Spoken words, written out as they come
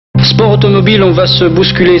Sport automobile, on va se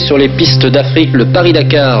bousculer sur les pistes d'Afrique. Le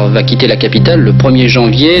Paris-Dakar va quitter la capitale le 1er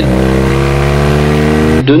janvier.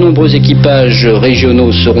 De nombreux équipages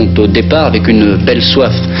régionaux seront au départ avec une belle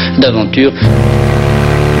soif d'aventure.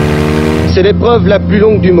 C'est l'épreuve la plus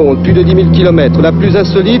longue du monde, plus de 10 000 km, la plus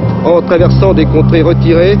insolite en traversant des contrées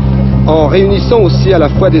retirées, en réunissant aussi à la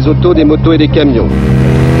fois des autos, des motos et des camions.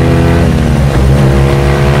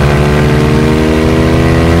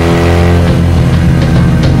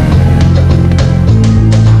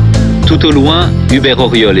 Tout au loin, Hubert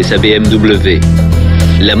Auriol et sa BMW.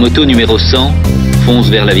 La moto numéro 100 fonce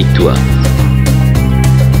vers la victoire.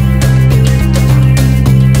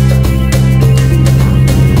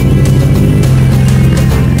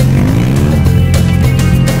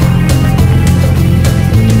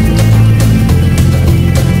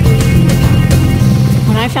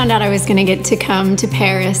 I found out I was going to get to come to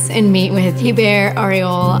Paris and meet with Hubert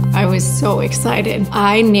Auriol. I was so excited.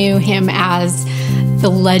 I knew him as the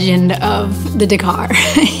legend of the Dakar.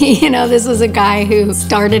 You know, this was a guy who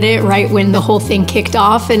started it right when the whole thing kicked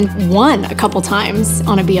off and won a couple times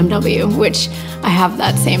on a BMW, which I have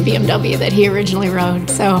that same BMW that he originally rode.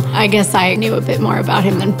 So I guess I knew a bit more about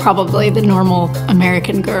him than probably the normal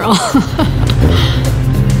American girl.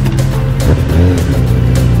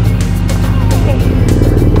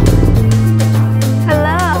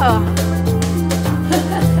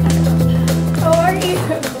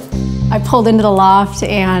 I pulled into the loft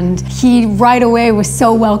and he right away was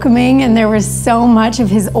so welcoming, and there was so much of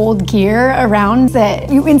his old gear around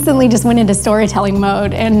that you instantly just went into storytelling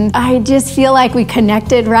mode, and I just feel like we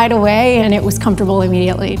connected right away and it was comfortable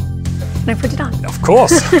immediately. And I put it on. Of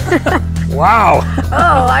course. Wow.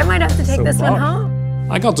 Oh, I might have to take this one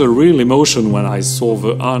home. I got a real emotion when I saw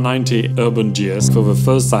the R90 Urban GS for the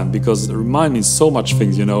first time, because it reminded me so much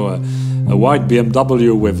things, you know, a white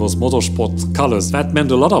BMW with those motorsport colors. That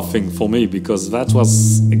meant a lot of things for me, because that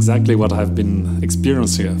was exactly what I've been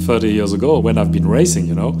experiencing 30 years ago when I've been racing,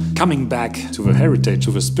 you know. Coming back to the heritage,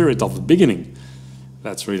 to the spirit of the beginning,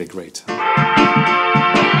 that's really great.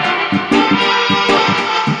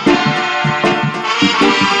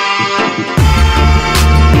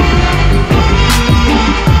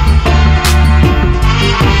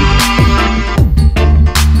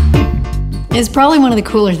 It's probably one of the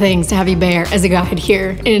cooler things to have Hubert as a guide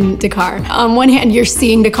here in Dakar. On one hand, you're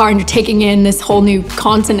seeing Dakar and you're taking in this whole new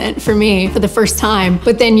continent for me for the first time,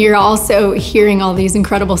 but then you're also hearing all these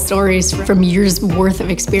incredible stories from years worth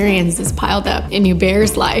of experiences piled up in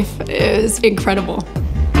Hubert's life. It was incredible.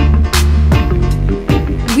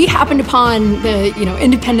 We happened upon the,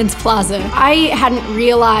 Independence Plaza. I hadn't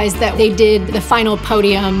realized that they did the final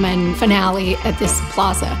podium and finale at this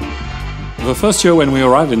plaza. The first year when we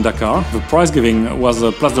arrived in Dakar, the prize giving was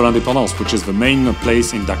the Place de l'Indépendance, which is the main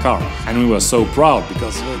place in Dakar. And we were so proud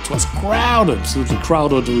because it was crowded, absolutely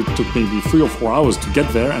crowded. It took maybe 3 or 4 hours to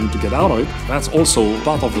get there and to get out of it. That's also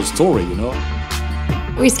part of the story, you know.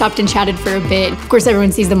 We stopped and chatted for a bit. Of course,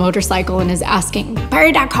 everyone sees the motorcycle and is asking,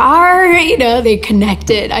 Paris-Dakar? You know, they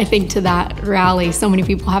connected, I think, to that rally. So many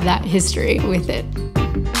people have that history with it.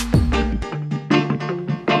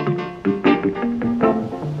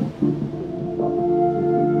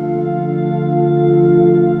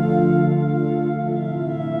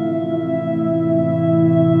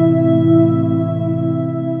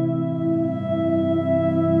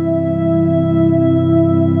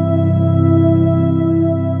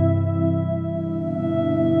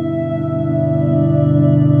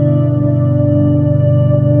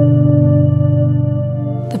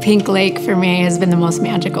 Pink Lake for me has been the most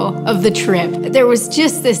magical of the trip. There was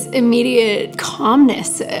just this immediate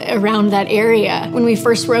calmness around that area. When we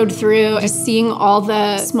first rode through, just seeing all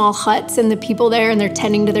the small huts and the people there and they're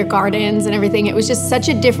tending to their gardens and everything, it was just such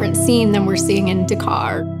a different scene than we're seeing in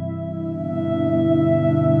Dakar.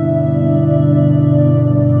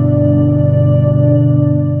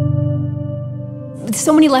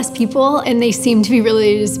 So many less people, and they seem to be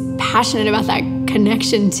really just passionate about that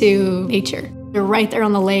connection to nature. They're right there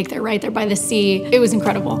on the lake, they're right there by the sea. It was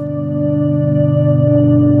incredible.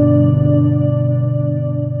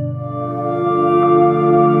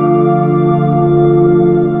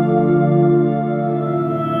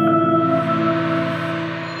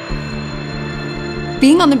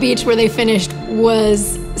 Being on the beach where they finished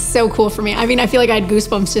was so cool for me. I mean, I feel like I had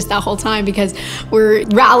goosebumps just that whole time because we're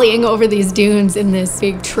rallying over these dunes in this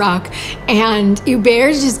big truck and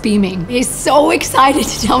Hubert's just beaming. He's so excited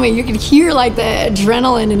to tell me. You can hear like the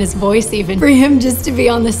adrenaline in his voice even. For him just to be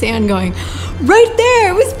on the sand going, right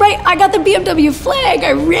there, it was right, I got the BMW flag,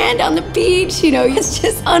 I ran down the beach, you know, it's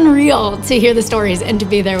just unreal to hear the stories and to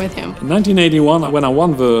be there with him. In 1981, when I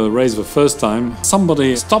won the race the first time,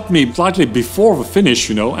 somebody stopped me slightly before the finish,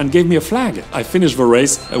 you know, and gave me a flag. I finished the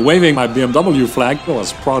race waving my BMW flag. I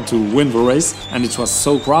was proud to win the race, and it was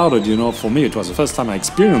so crowded, you know, for me. It was the first time I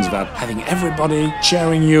experienced that, having everybody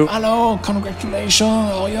cheering you. Hello,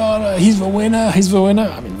 congratulations, Auriol, he's the winner, he's the winner.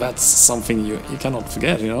 I mean, that's something you cannot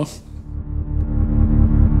forget, you know.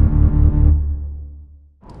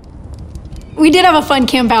 We did have a fun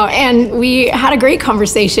camp out, and we had a great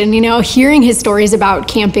conversation. You know, hearing his stories about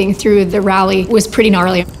camping through the rally was pretty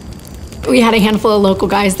gnarly. We had a handful of local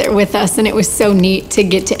guys there with us, and it was so neat to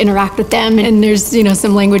get to interact with them. And there's, you know,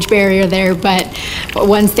 some language barrier there, but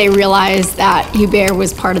once they realized that Hubert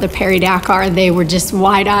was part of the Paris-Dakar, they were just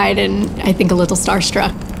wide-eyed and I think a little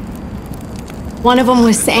starstruck. One of them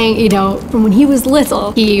was saying, you know, from when he was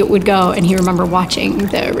little, he would go and he remembered watching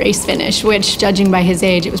the race finish, which, judging by his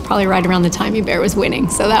age, it was probably right around the time Hubert was winning.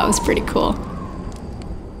 So that was pretty cool.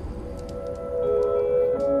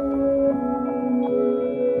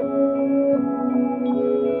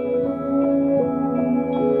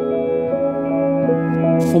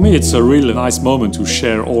 For me, it's a really nice moment to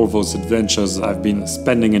share all those adventures I've been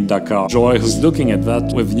spending in Dakar. Joy who's looking at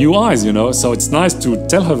that with new eyes, you know, so it's nice to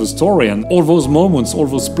tell her the story, and all those moments, all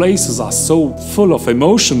those places are so full of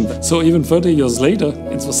emotion. So even 30 years later,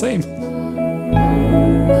 it's the same.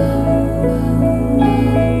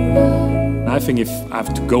 I think if I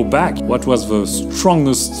have to go back, what was the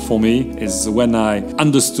strongest for me is when I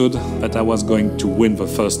understood that I was going to win the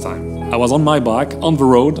first time. I was on my bike, on the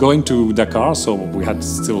road, going to Dakar, so we had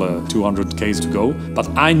still 200 k's to go. But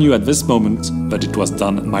I knew at this moment that it was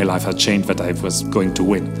done, my life had changed, that I was going to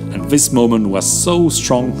win. And this moment was so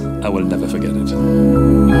strong, I will never forget it.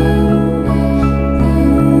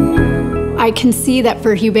 I can see that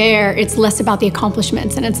for Hubert, it's less about the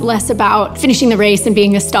accomplishments and it's less about finishing the race and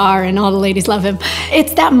being a star and all the ladies love him.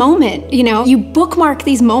 It's that moment, you know, you bookmark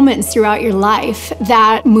these moments throughout your life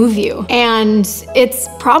that move you. And it's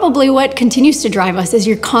probably what continues to drive us, is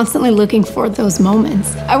you're constantly looking for those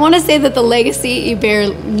moments. I want to say that the legacy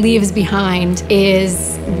Hubert leaves behind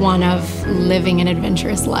is one of living an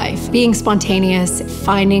adventurous life, being spontaneous,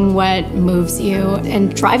 finding what moves you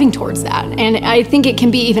and driving towards that. And I think it can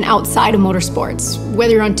be even outside of motorsports,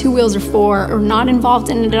 whether you're on 2 wheels or 4 or not involved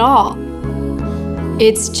in it at all.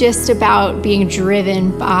 It's just about being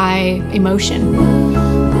driven by emotion.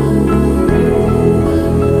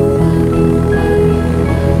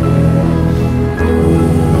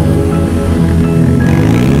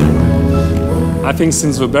 I think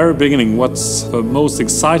since the very beginning, what's the most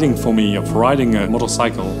exciting for me of riding a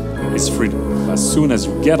motorcycle is freedom. As soon as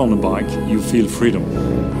you get on a bike, you feel freedom.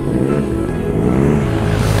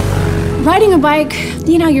 Riding a bike,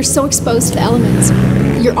 you know, you're so exposed to the elements.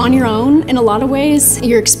 You're on your own in a lot of ways.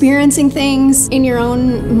 You're experiencing things in your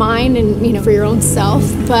own mind and, you know, for your own self.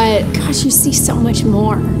 But gosh, you see so much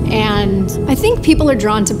more. And I think people are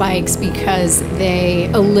drawn to bikes because they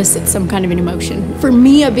elicit some kind of an emotion. For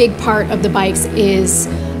me, a big part of the bikes is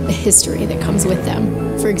the history that comes with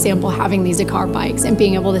them. For example, having these Dakar bikes and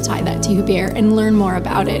being able to tie that to Hubert and learn more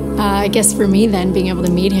about it. I guess for me then, being able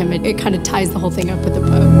to meet him, it kind of ties the whole thing up with the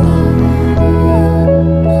boat.